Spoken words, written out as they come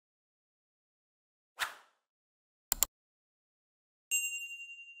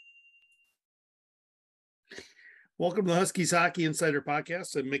Welcome to the Huskies Hockey Insider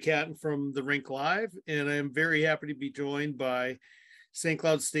podcast. I'm Mick Hatten from the Rink Live, and I'm very happy to be joined by St.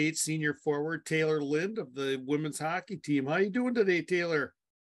 Cloud State senior forward Taylor Lind of the women's hockey team. How you doing today, Taylor?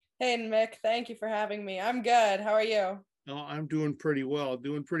 Hey, Mick, thank you for having me. I'm good. How are you? Oh, I'm doing pretty well.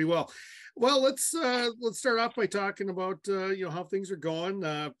 Well, let's start off by talking about how things are going.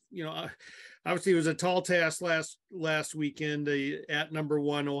 Obviously it was a tall task last weekend at number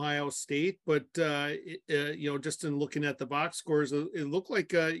one Ohio State, but just in looking at the box scores, it looked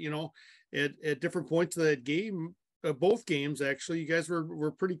like at different points of that game, both games actually, you guys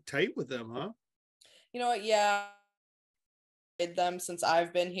were pretty tight with them, huh? You know what? Yeah, I've played them since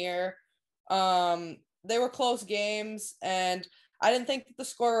I've been here. They were close games, and I didn't think that the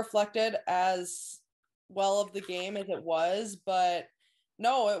score reflected as well of the game as it was, but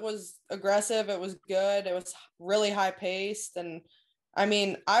no, it was aggressive. It was good. It was really high paced. And I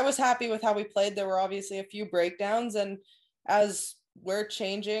mean, I was happy with how we played. There were obviously a few breakdowns, and as we're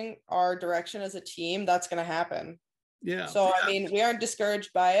changing our direction as a team, that's going to happen. Yeah. So, I mean, we aren't discouraged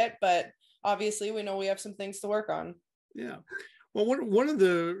by it, but obviously we know we have some things to work on. Yeah. Well, one of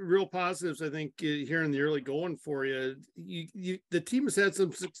the real positives, I think, here in the early going for you, the team has had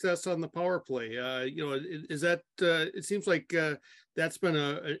some success on the power play. Is that it seems like that's been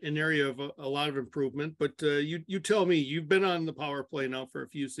an area of a lot of improvement. But you tell me, you've been on the power play now for a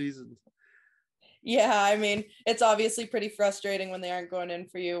few seasons. Yeah, I mean, it's obviously pretty frustrating when they aren't going in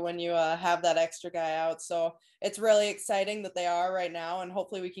for you when you have that extra guy out. So it's really exciting that they are right now, and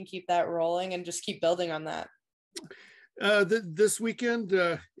hopefully we can keep that rolling and just keep building on that. This weekend,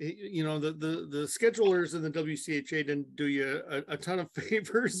 the schedulers in the WCHA didn't do you a ton of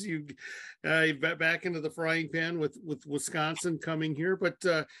favors. You back into the frying pan with Wisconsin coming here, but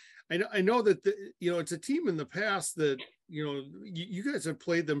I know that it's a team in the past that you guys have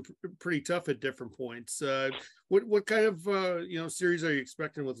played them pretty tough at different points. What kind of series are you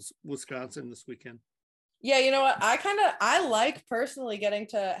expecting with Wisconsin this weekend? Yeah, you know what? I like personally getting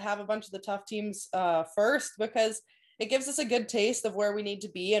to have a bunch of the tough teams first, because it gives us a good taste of where we need to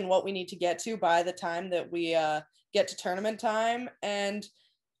be and what we need to get to by the time that we get to tournament time. And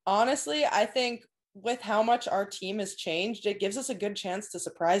honestly, I think with how much our team has changed, it gives us a good chance to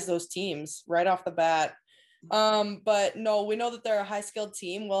surprise those teams right off the bat. But no, we know that they're a high skilled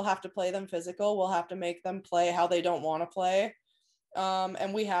team. We'll have to play them physical. We'll have to make them play how they don't want to play.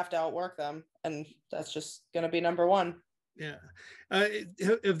 And we have to outwork them. And that's just going to be number one. Yeah.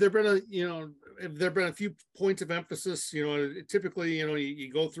 Have there been a few points of emphasis, typically,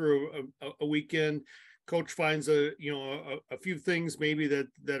 you go through a weekend, coach finds a few things maybe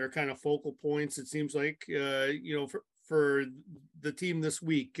that are kind of focal points. It seems like, for the team this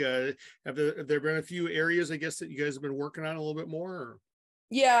week, have there been a few areas, I guess, that you guys have been working on a little bit more? Or?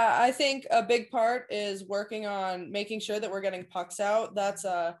 Yeah, I think a big part is working on making sure that we're getting pucks out.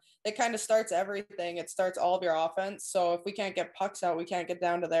 It kind of starts everything. It starts all of your offense. So if we can't get pucks out, we can't get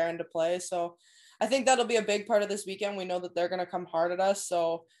down to their end of play. So I think that'll be a big part of this weekend. We know that they're going to come hard at us.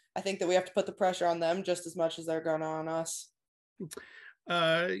 So I think that we have to put the pressure on them just as much as they're going on us.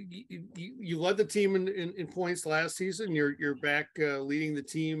 You led the team in points last season. You're back leading the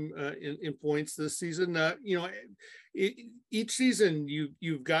team in points this season. Each season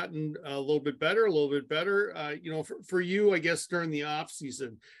you've gotten a little bit better. For you, I guess during the off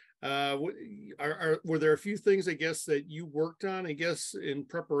season, were there a few things, I guess, that you worked on, I guess, in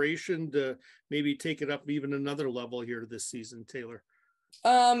preparation to maybe take it up even another level here this season, Taylor?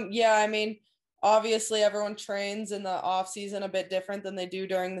 Yeah, I mean, obviously everyone trains in the off season a bit different than they do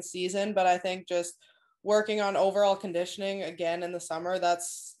during the season, but I think just working on overall conditioning again in the summer,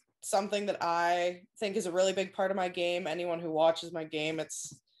 that's something that I think is a really big part of my game. Anyone who watches my game,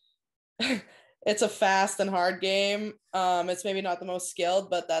 it's it's a fast and hard game. It's maybe not the most skilled,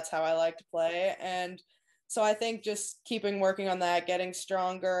 but that's how I like to play. And so I think just keeping working on that, getting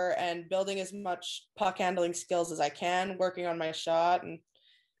stronger and building as much puck handling skills as I can, working on my shot, and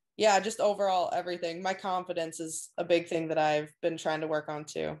yeah, just overall everything. My confidence is a big thing that I've been trying to work on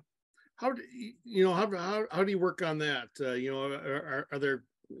too. How do how do you work on that? Are there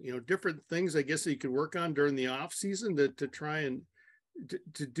different things, I guess, that you could work on during the off season to try and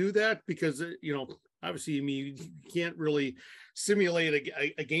to do that? Because obviously, I mean, you can't really simulate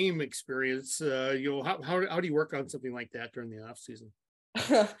a game experience. How do you work on something like that during the off season?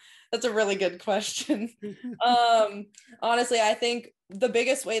 That's a really good question. Honestly, I think the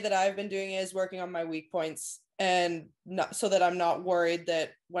biggest way that I've been doing is working on my weak points, and not so that I'm not worried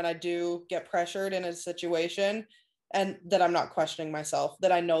that when I do get pressured in a situation and that I'm not questioning myself,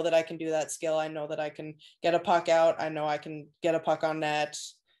 that I know that I can do that skill. I know that I can get a puck out. I know I can get a puck on net.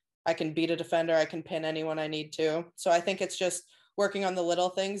 I can beat a defender. I can pin anyone I need to. So I think it's just working on the little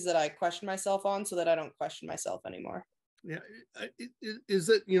things that I question myself on so that I don't question myself anymore. Yeah. Is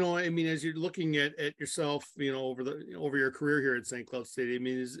it, I mean, as you're looking at yourself, over your career here at St. Cloud State, I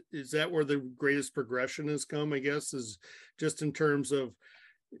mean, is that where the greatest progression has come, I guess, is just in terms of,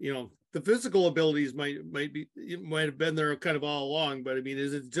 the physical abilities might have been there kind of all along, but I mean,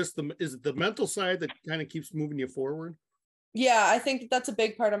 is it the mental side that kind of keeps moving you forward? Yeah, I think that's a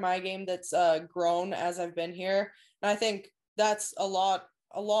big part of my game that's grown as I've been here. And I think that's a lot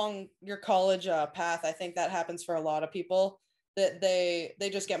along your college path. I think that happens for a lot of people, that they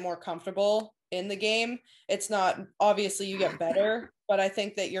just get more comfortable in the game. It's not, obviously you get better, but I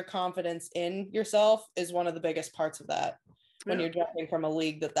think that your confidence in yourself is one of the biggest parts of that when you're jumping from a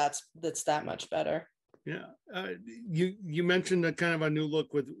league that's that much better. Yeah. You mentioned a kind of a new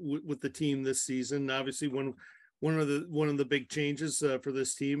look with the team this season. Obviously one of the big changes for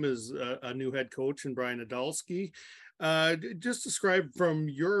this team is a new head coach in Brian Adolski. Just describe from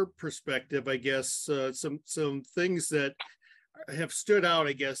your perspective, I guess, some things that have stood out,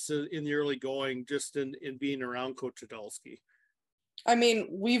 I guess, in the early going, just in being around Coach Adolski. I mean,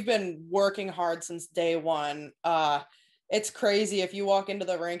 we've been working hard since day one. It's crazy. If you walk into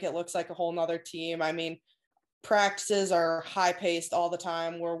the rink, it looks like a whole nother team. I mean, practices are high paced all the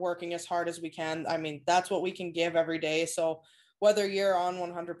time. We're working as hard as we can. I mean, that's what we can give every day. So whether you're on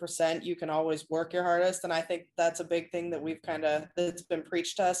 100%, you can always work your hardest. And I think that's a big thing that that's been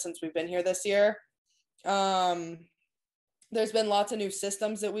preached to us since we've been here this year. There's been lots of new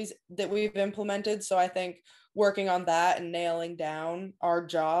systems that we've implemented. So I think working on that and nailing down our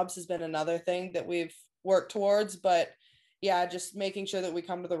jobs has been another thing that we've worked towards. But yeah, just making sure that we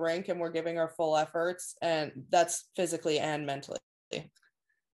come to the rink and we're giving our full efforts, and that's physically and mentally.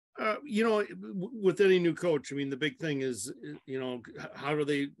 With any new coach, I mean, the big thing is, how do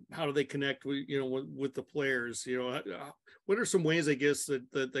they connect with, with the players? What are some ways, I guess,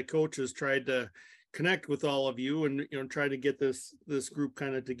 that the coach has tried to connect with all of you and, try to get this group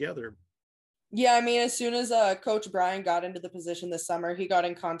kind of together? Yeah, I mean, as soon as Coach Brian got into the position this summer, he got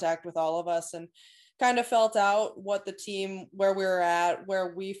in contact with all of us and kind of felt out what the team, where we were at,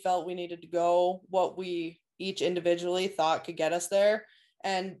 where we felt we needed to go, what we each individually thought could get us there.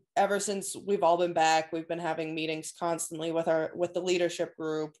 And ever since we've all been back, we've been having meetings constantly with the leadership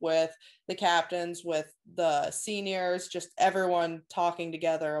group, with the captains, with the seniors, just everyone talking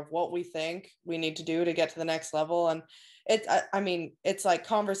together of what we think we need to do to get to the next level. And it's like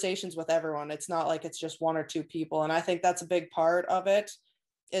conversations with everyone. It's not like it's just one or two people. And I think that's a big part of it,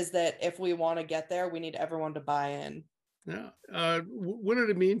 is that if we want to get there, we need everyone to buy in. Yeah. What did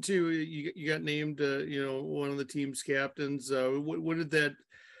it mean to you got named, one of the team's captains? What did that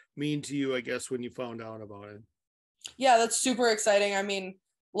mean to you, I guess, when you found out about it? Yeah, that's super exciting. I mean,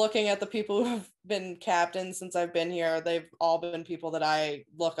 looking at the people who have been captains since I've been here, they've all been people that I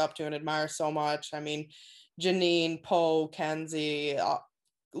look up to and admire so much. I mean, Janine, Poe, Kenzie,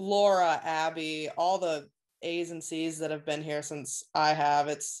 Laura, Abby, all the A's and C's that have been here since I have.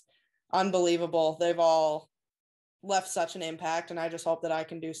 It's unbelievable. They've all left such an impact, and I just hope that I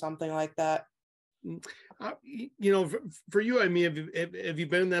can do something like that. For you, I mean, have you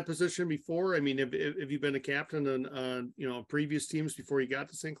been in that position before? I mean, have you been a captain on previous teams before you got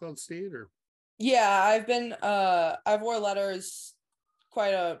to St. Cloud State? Or yeah, I've wore letters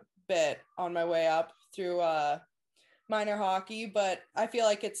quite a bit on my way up through minor hockey, but I feel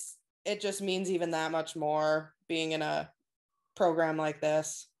like it just means even that much more being in a program like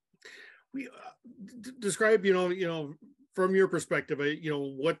this. We describe, from your perspective,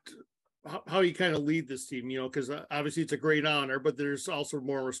 how you kind of lead this team, because obviously it's a great honor, but there's also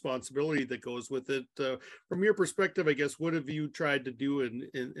more responsibility that goes with it. From your perspective, I guess, what have you tried to do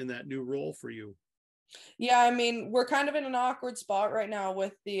in that new role for you? Yeah, I mean, we're kind of in an awkward spot right now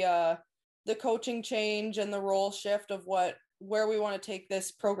with the coaching change and the role shift of where we want to take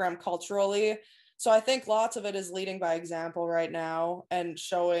this program culturally. So I think lots of it is leading by example right now and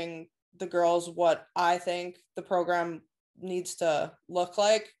showing the girls what I think the program needs to look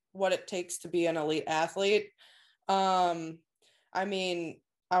like, what it takes to be an elite athlete. I mean,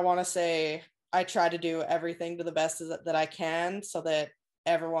 I want to say I try to do everything to the best that I can so that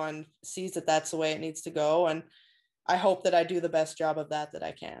everyone sees that that's the way it needs to go. And I hope that I do the best job of that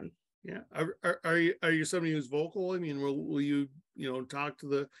I can. Yeah. Are you somebody who's vocal? I mean, will you, talk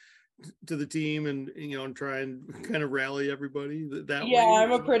to the team and, and try and kind of rally everybody that way? Yeah,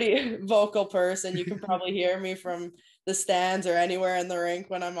 I'm a pretty vocal person. You can probably hear me from the stands or anywhere in the rink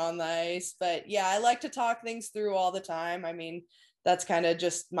when I'm on the ice. But yeah, I like to talk things through all the time. I mean, that's kind of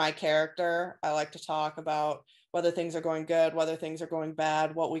just my character. I like to talk about whether things are going good, whether things are going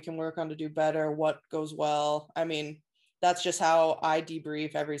bad, what we can work on to do better, what goes well. I mean, that's just how I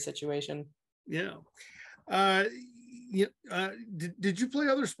debrief every situation. Yeah. Yeah. Did you play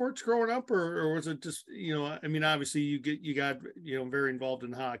other sports growing up, or was it just, I mean, obviously you got, very involved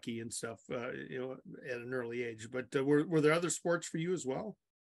in hockey and stuff, at an early age, but were there other sports for you as well?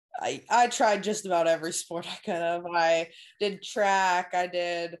 I tried just about every sport I could have. I did track, I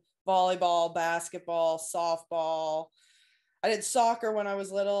did volleyball, basketball, softball. I did soccer when I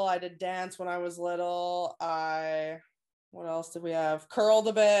was little. I did dance when I was little. What else did we have? Curled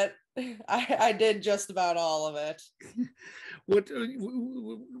a bit. I did just about all of it.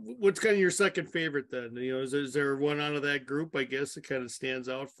 What's kind of your second favorite then? Is there one out of that group, I guess, that kind of stands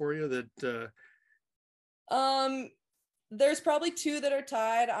out for you that there's probably two that are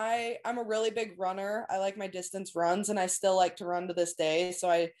tied. I'm a really big runner. I like my distance runs, and I still like to run to this day.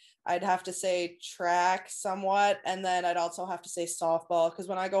 So I'd have to say track somewhat, and then I'd also have to say softball, because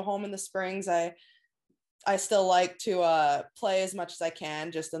when I go home in the springs, I still like to play as much as I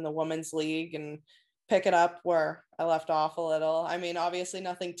can just in the women's league and pick it up where I left off a little. I mean, obviously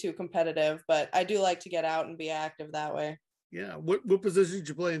nothing too competitive, but I do like to get out and be active that way. Yeah. What position did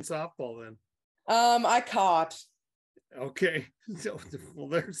you play in softball then? I caught. Okay. So, well,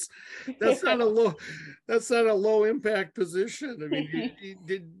 that's not a low impact position. I mean,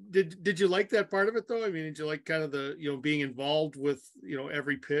 did you like that part of it though? I mean, did you like kind of the, being involved with,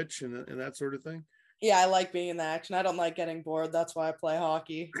 every pitch and that sort of thing? Yeah, I like being in the action. I don't like getting bored. That's why I play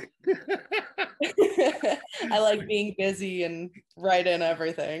hockey. I like being busy and right in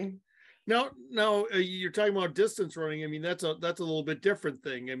everything. Now, you're talking about distance running. I mean, that's a little bit different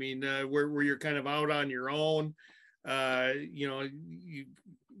thing. I mean, where you're kind of out on your own. I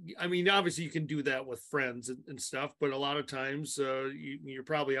mean, obviously you can do that with friends and stuff, but a lot of times you're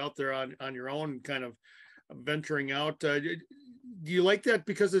probably out there on your own, kind of venturing out. Do you like that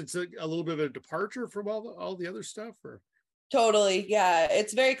because it's a little bit of a departure from all the other stuff, or? Totally. Yeah.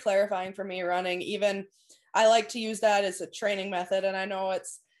 It's very clarifying for me running. Even I like to use that as a training method. And I know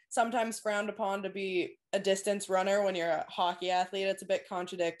it's sometimes frowned upon to be a distance runner when you're a hockey athlete. It's a bit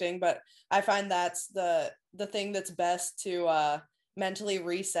contradicting, but I find that's the thing that's best to mentally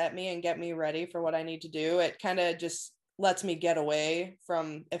reset me and get me ready for what I need to do. It kind of just lets me get away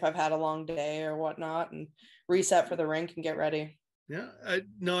from if I've had a long day or whatnot and reset for the rink and get ready. Yeah.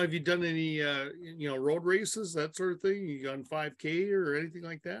 Now, have you done any, road races, that sort of thing? You gone 5K or anything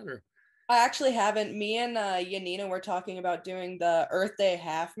like that, or? I actually haven't. Me and Yanina were talking about doing the Earth Day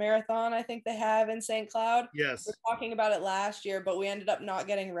half marathon. I think they have in St. Cloud. We Yes. were talking about it last year, but we ended up not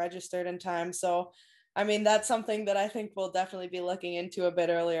getting registered in time. So, I mean, that's something that I think we'll definitely be looking into a bit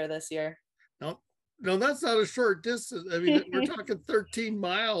earlier this year. No, no, that's not a short distance. I mean, we're talking 13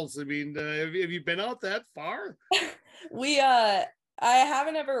 miles. I mean, have you been out that far? I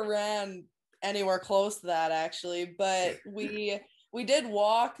haven't ever ran anywhere close to that actually, but we did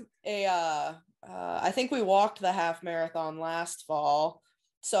walk I think we walked the half marathon last fall.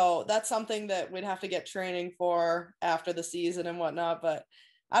 So that's something that we'd have to get training for after the season and whatnot. But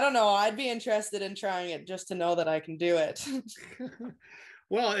I don't know. I'd be interested in trying it just to know that I can do it.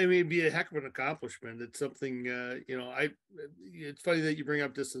 Well, I mean, it'd be a heck of an accomplishment. It's something, it's funny that you bring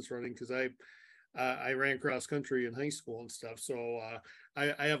up distance running, because I ran cross country in high school and stuff. So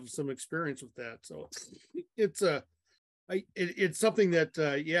I have some experience with that. So it's it's something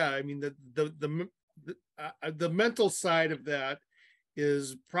that, yeah, I mean, the mental side of that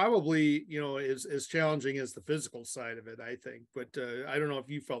is probably, as challenging as the physical side of it, I think. But I don't know if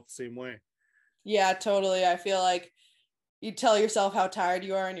you felt the same way. Yeah, totally. I feel like you tell yourself how tired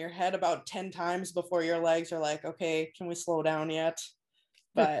you are in your head about 10 times before your legs are like, okay, can we slow down yet?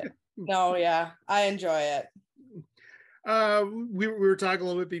 But no, yeah, I enjoy it. We were talking a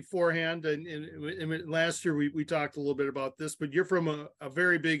little bit beforehand, and last year we talked a little bit about this, but you're from a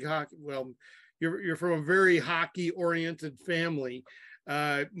very big hockey. Well, you're from a very hockey oriented family.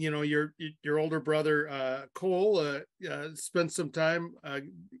 Your older brother Kole spent some time,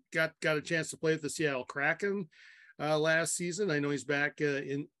 got a chance to play with the Seattle Kraken last season. I know he's back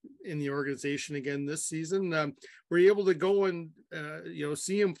in the organization again this season. Were you able to go and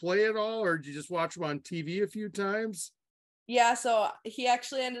see him play at all, or did you just watch him on TV a few times? Yeah, so he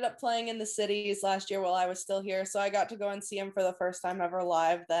actually ended up playing in the cities last year while I was still here. So I got to go and see him for the first time ever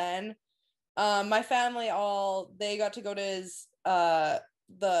live then. My family they got to go to his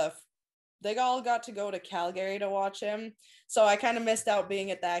they all got to go to Calgary to watch him. So I kind of missed out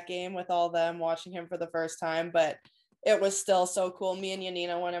being at that game with all them watching him for the first time, but it was still so cool. Me and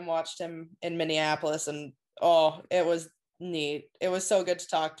Yanina went and watched him in Minneapolis, and oh, it was neat. It was so good to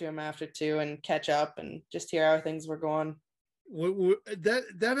talk to him after too and catch up and just hear how things were going.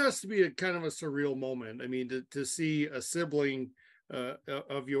 That has to be a kind of a surreal moment. I mean, to see a sibling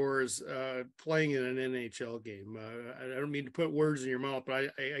of yours playing in an NHL game. I don't mean to put words in your mouth,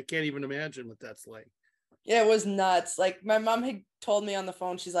 but I can't even imagine what that's like. It was nuts. Like my mom had told me on the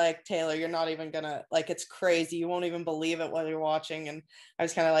phone, she's like, Taylor, you're not even gonna, like, it's crazy. You won't even believe it while you're watching. And I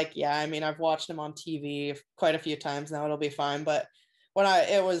was kind of like, yeah, I mean, I've watched him on TV quite a few times now. It'll be fine. But when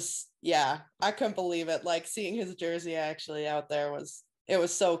it was, yeah, I couldn't believe it. Like seeing his jersey actually out there it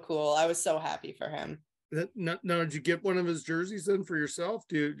was so cool. I was so happy for him. Now, did you get one of his jerseys then for yourself?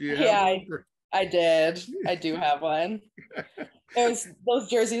 Do you have Yeah, one? I did. I do have one. Those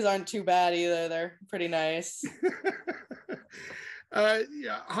jerseys aren't too bad either. They're pretty nice.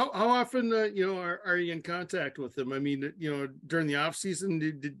 Yeah. How often are you in contact with them? I mean, during the off season,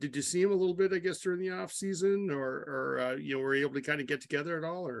 did you see him a little bit? I guess during the off season, or were you able to kind of get together at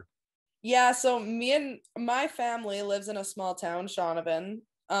all? Or Yeah, so me and my family lives in a small town, Shaunavon,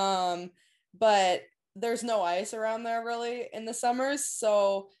 but there's no ice around there really in the summers.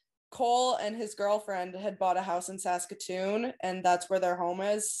 So Kole and his girlfriend had bought a house in Saskatchewan, and that's where their home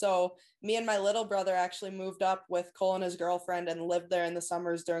is. So me and my little brother actually moved up with Kole and his girlfriend and lived there in the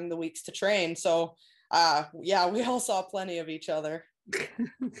summers during the weeks to train. So yeah, we all saw plenty of each other.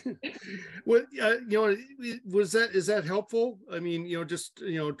 What is that helpful? I mean, just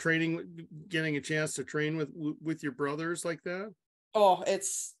training, getting a chance to train with your brothers like that. Oh,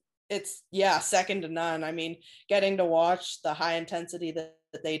 it's yeah, second to none. I mean, getting to watch the high intensity that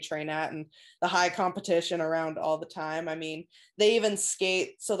they train at and the high competition around all the time. I mean, they even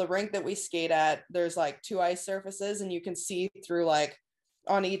skate. So the rink that we skate at, there's like 2 ice surfaces and you can see through, like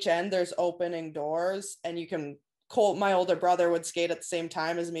on each end, there's opening doors and you can Colt, my older brother, would skate at the same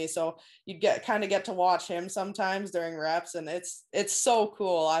time as me. So you'd get to watch him sometimes during reps. And it's so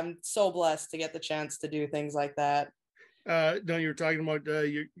cool. I'm so blessed to get the chance to do things like that. No, you're talking about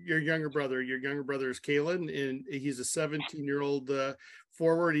your younger brother. Your younger brother is Kalan, and he's a 17-year-old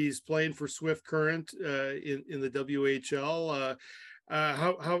forward. He's playing for Swift Current in the WHL.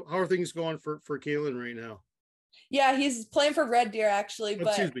 How are things going for Kalan right now? Yeah, he's playing for Red Deer actually, but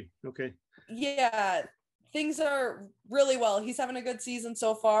excuse me. Okay. Yeah, things are really well. He's having a good season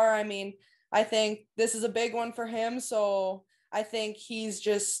so far. I mean, I think this is a big one for him. So I think he's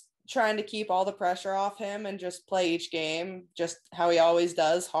just trying to keep all the pressure off him and just play each game just how he always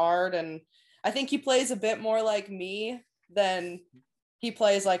does, hard. And I think he plays a bit more like me than he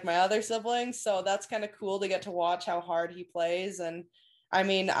plays like my other siblings. So that's kind of cool to get to watch how hard he plays. And I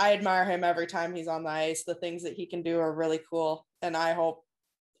mean, I admire him every time he's on the ice. The things that he can do are really cool. And I hope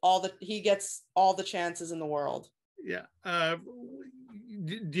he gets all the chances in the world. Yeah.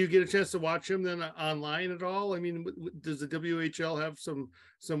 Do you get a chance to watch him then online at all? I mean, does the WHL have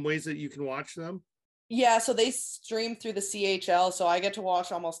some ways that you can watch them? Yeah, so they stream through the CHL, so I get to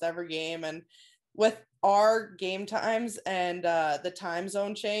watch almost every game. And with our game times and the time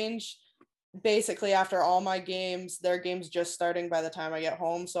zone change, basically after all my games, their game's just starting by the time I get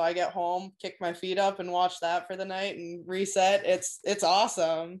home. So I get home, kick my feet up and watch that for the night and reset. It's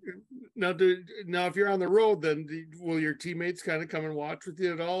awesome. Now if you're on the road, then will your teammates kind of come and watch with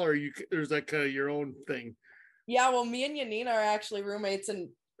you at all, or there's that kind of your own thing? Yeah, well, me and Yanina are actually roommates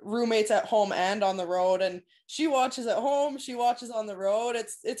at home and on the road, and she watches at home, she watches on the road.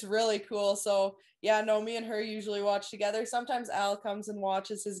 It's really cool. So yeah, no, me and her usually watch together. Sometimes Al comes and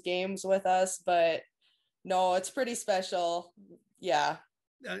watches his games with us, but no, it's pretty special. Yeah.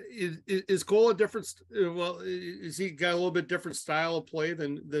 Is Kole a different? Well, is he got a little bit different style of play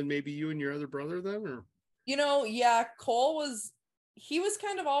than maybe you and your other brother then, or? Yeah, Kole was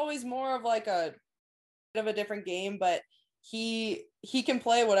kind of always more of like a bit of a different game, but he can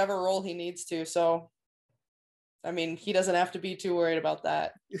play whatever role he needs to. So, I mean, he doesn't have to be too worried about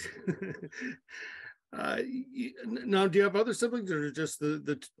that. Now, do you have other siblings, or just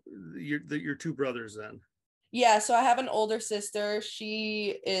your 2 brothers then? Yeah, so I have an older sister.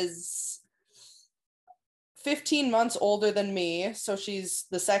 She is 15 months older than me, so she's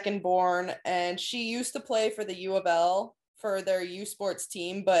the second born, and she used to play for the U of L for their U Sports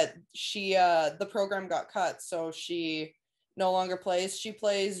team, but she the program got cut, so she no longer plays. She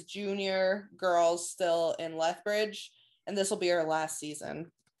plays junior girls still in Lethbridge, and this will be her last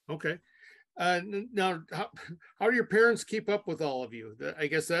season. Okay. Now, how do your parents keep up with all of you? I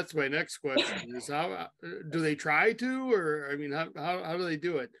guess that's my next question is how do they try to, or I mean, how do they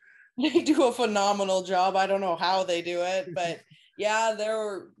do it? They do a phenomenal job. I don't know how they do it, but yeah,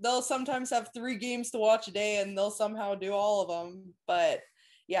 they'll sometimes have 3 games to watch a day and they'll somehow do all of them. But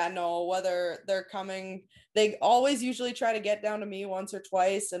yeah, no, whether they're coming, they always usually try to get down to me once or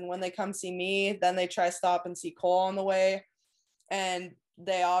twice. And when they come see me, then they try stop and see Kole on the way. And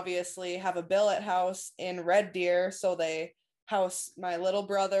they obviously have a billet house in Red Deer. So they house my little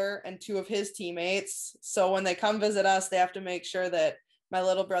brother and two of his teammates. So when they come visit us, they have to make sure that my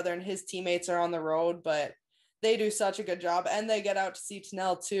little brother and his teammates are on the road, but they do such a good job, and they get out to see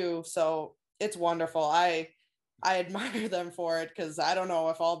Tanel too. So it's wonderful. I admire them for it, because I don't know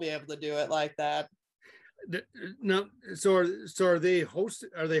if I'll be able to do it like that. No, so are they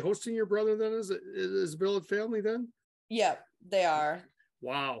hosting your brother then as billet family then? Yep, they are.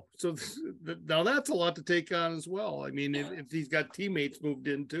 Wow. So now that's a lot to take on as well. I mean, if he's got teammates moved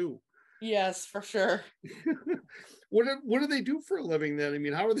in too. Yes, for sure. What do they do for a living then? I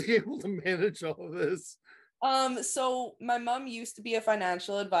mean, how are they able to manage all of this? So my mom used to be a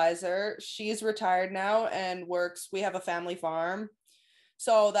financial advisor. She's retired now and works, we have a family farm.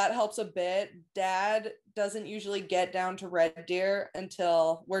 So that helps a bit. Dad doesn't usually get down to Red Deer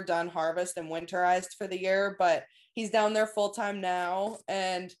until we're done harvest and winterized for the year, but he's down there full time now.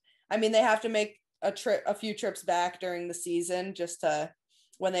 And I mean, they have to make a few trips back during the season just to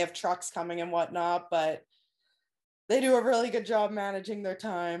when they have trucks coming and whatnot, but they do a really good job managing their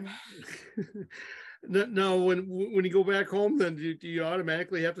time. No, when you go back home, then do you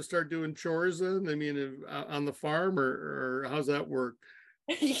automatically have to start doing chores then? I mean, on the farm, or how's that work?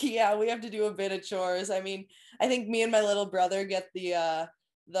 Yeah, we have to do a bit of chores. I mean, I think me and my little brother get the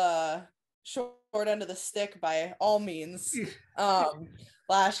short end of the stick by all means.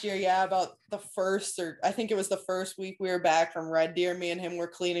 Last year, yeah, about the first, or I think it was the first week we were back from Red Deer, me and him were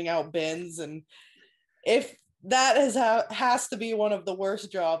cleaning out bins, and if that has to be one of the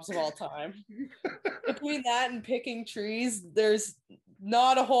worst jobs of all time. Between that and picking trees, there's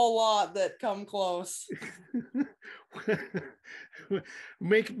not a whole lot that come close.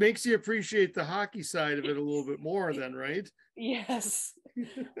 Makes you appreciate the hockey side of it a little bit more then, right? Yes.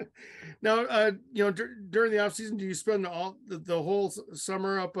 Now, during the off season, do you spend the whole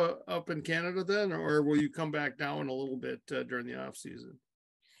summer up in Canada then, or will you come back down a little bit during the off season?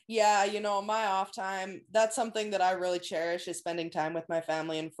 Yeah, my off time, that's something that I really cherish, is spending time with my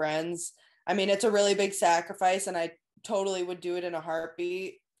family and friends. I mean, it's a really big sacrifice, and I totally would do it in a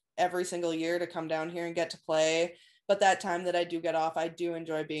heartbeat every single year to come down here and get to play. But that time that I do get off, I do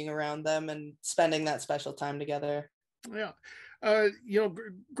enjoy being around them and spending that special time together. Yeah.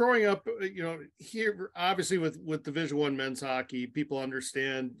 Growing up, here, obviously with Division I men's hockey, people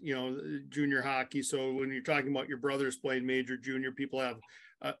understand, junior hockey. So when you're talking about your brothers playing major junior, people have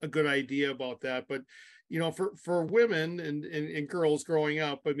a good idea about that. But, for women and girls growing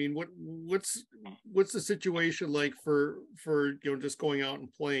up, I mean, what's the situation like for just going out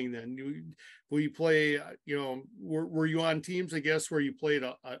and playing then? Will you play, were you on teams, I guess, where you played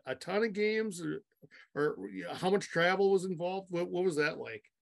a ton of games, or how much travel was involved? What was that like?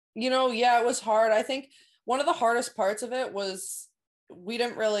 Yeah, it was hard. I think one of the hardest parts of it was we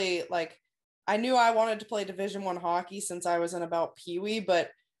didn't really I knew I wanted to play Division I hockey since I was in about Pee Wee,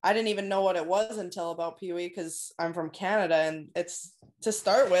 but I didn't even know what it was until about Pee Wee, because I'm from Canada, and it's, to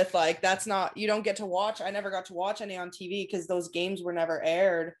start with, that's not, you don't get to watch. I never got to watch any on TV because those games were never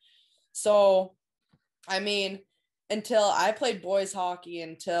aired. So, I mean, until I played boys hockey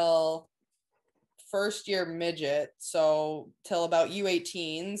until first year midget, so till about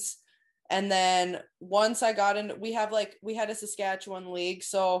U18s. And then once I got in, we had a Saskatchewan league,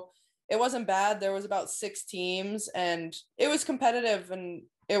 so it wasn't bad. There was about 6 teams, and it was competitive, and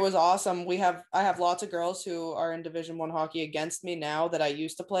it was awesome. I have lots of girls who are in Division I hockey against me now that I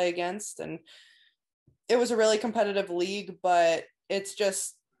used to play against, and it was a really competitive league. But it's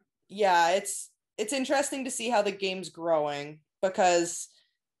just, yeah, it's interesting to see how the game's growing, because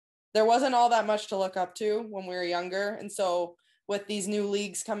there wasn't all that much to look up to when we were younger. And so with these new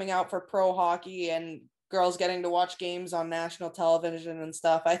leagues coming out for pro hockey and girls getting to watch games on national television and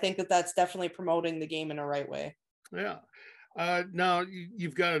stuff, I think that that's definitely promoting the game in a right way. Yeah. Now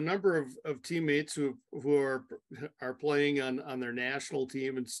you've got a number of teammates who are playing on their national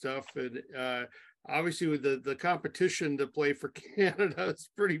team and stuff. And obviously with the competition to play for Canada is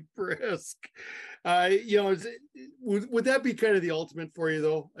pretty brisk. Would that be kind of the ultimate for you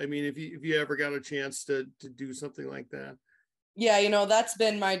though? I mean, if you ever got a chance to do something like that? Yeah, that's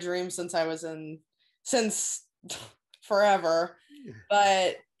been my dream since forever.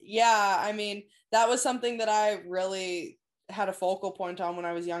 But yeah, I mean, that was something that I really had a focal point on when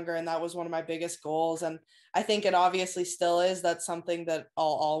I was younger, and that was one of my biggest goals. And I think it obviously still is. That's something that I'll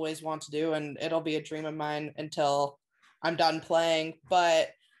always want to do, and it'll be a dream of mine until I'm done playing. But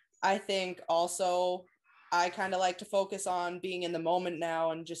I think also I kind of like to focus on being in the moment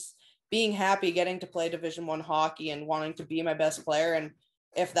now and just being happy getting to play Division I hockey and wanting to be my best player. And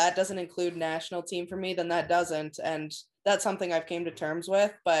if that doesn't include national team for me, then that doesn't. And that's something I've came to terms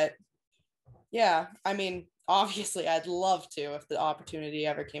with. But yeah, I mean, obviously I'd love to if the opportunity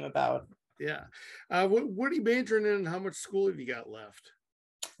ever came about. Yeah. What are you majoring in and how much school have you got left?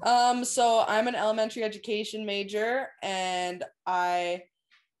 So I'm an elementary education major and I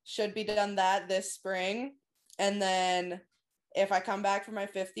should be done that this spring. And then if I come back for my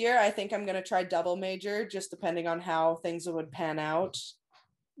 5th year, I think I'm going to try double major, just depending on how things would pan out.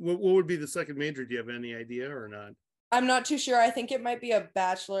 What would be the second major? Do you have any idea or not? I'm not too sure. I think it might be a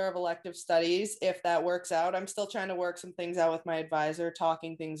Bachelor of Elective Studies if that works out. I'm still trying to work some things out with my advisor,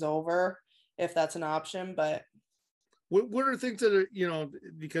 talking things over if that's an option. But what are things that are,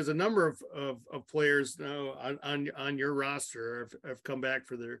 because a number of players now on your roster have come back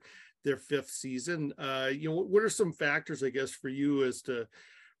for their 5th season. What are some factors, I guess, for you as to,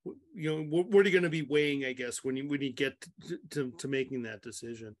 what are you going to be weighing, I guess, when you get to making that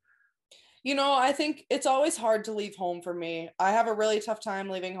decision? I think it's always hard to leave home for me. I have a really tough time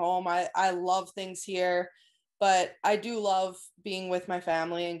leaving home. I love things here, but I do love being with my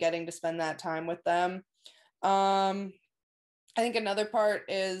family and getting to spend that time with them. I think another part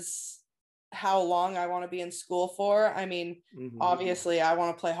is how long I want to be in school for. I mean, obviously I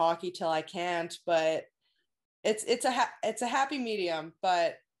want to play hockey till I can't, but it's a happy medium,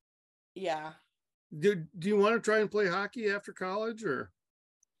 but yeah. Do you want to try and play hockey after college or?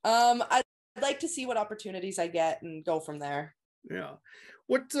 I'd like to see what opportunities I get and go from there. Yeah.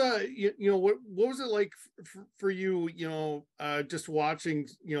 What what was it like for you, just watching,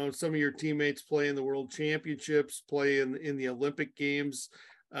 some of your teammates play in the World Championships, play in the Olympic Games?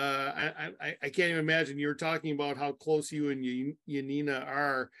 I can't even imagine. You were talking about how close you and Janina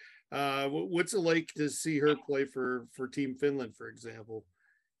are. What's it like to see her play for Team Finland, for example?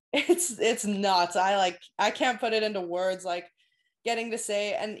 It's nuts. I can't put it into words, like getting to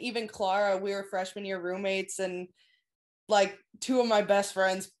say, and even Clara, we were freshman year roommates, and like 2 of my best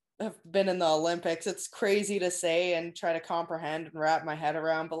friends have been in the Olympics. It's crazy to say and try to comprehend and wrap my head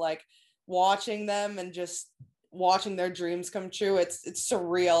around, but like watching them and just watching their dreams come true, it's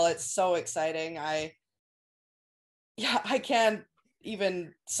surreal. It's so exciting. I can't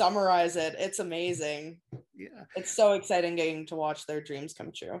even summarize it. It's amazing. Yeah. It's so exciting getting to watch their dreams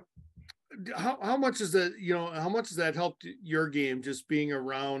come true. How much is that, how much has that helped your game, just being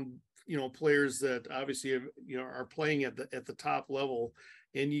around, players that obviously have, are playing at the top level,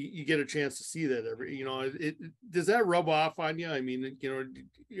 and you get a chance to see that does that rub off on you? I mean,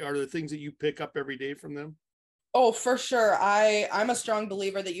 are there things that you pick up every day from them? Oh, for sure. I'm a strong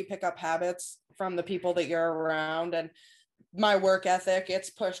believer that you pick up habits from the people that you're around, and my work ethic, it's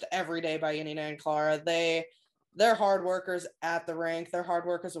pushed every day by Yanina and Clara. They're hard workers at the rink. They're hard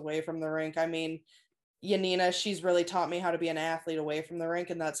workers away from the rink. I mean, Yanina, she's really taught me how to be an athlete away from the rink,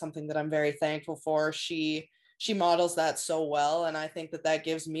 and that's something that I'm very thankful for. She models that so well, and I think that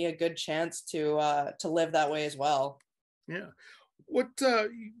gives me a good chance to live that way as well. Yeah. What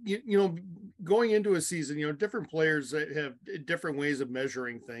going into a season, different players that have different ways of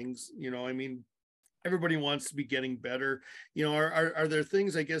measuring things. I mean, everybody wants to be getting better. Are there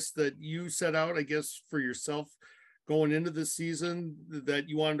things, I guess, that you set out, I guess, for yourself going into the season that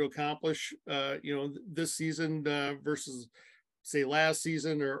you wanted to accomplish, this season versus say last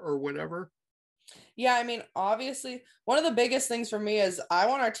season or whatever? Yeah, I mean, obviously, one of the biggest things for me is I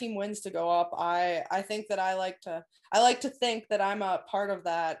want our team wins to go up. I think that I like to think that I'm a part of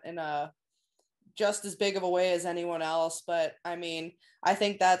that in a just as big of a way as anyone else. But I mean, I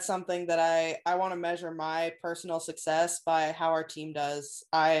think that's something that I want to measure my personal success by how our team does.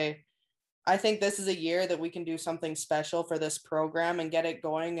 I think this is a year that we can do something special for this program and get it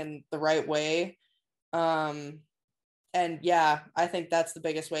going in the right way. And yeah, I think that's the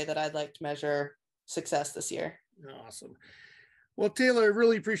biggest way that I'd like to measure success this year. Awesome. Well, Taylor, I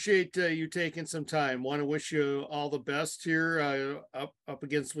really appreciate you taking some time. Want to wish you all the best here up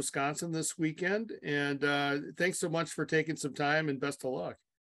against Wisconsin this weekend. And thanks so much for taking some time, and best of luck.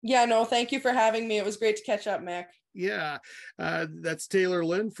 Yeah, no, thank you for having me. It was great to catch up, Mick. Yeah, that's Taylor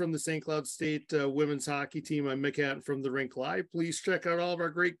Lynn from the St. Cloud State women's hockey team. I'm Mick Hatten from the Rink Live. Please check out all of our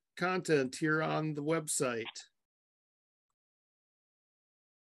great content here on the website.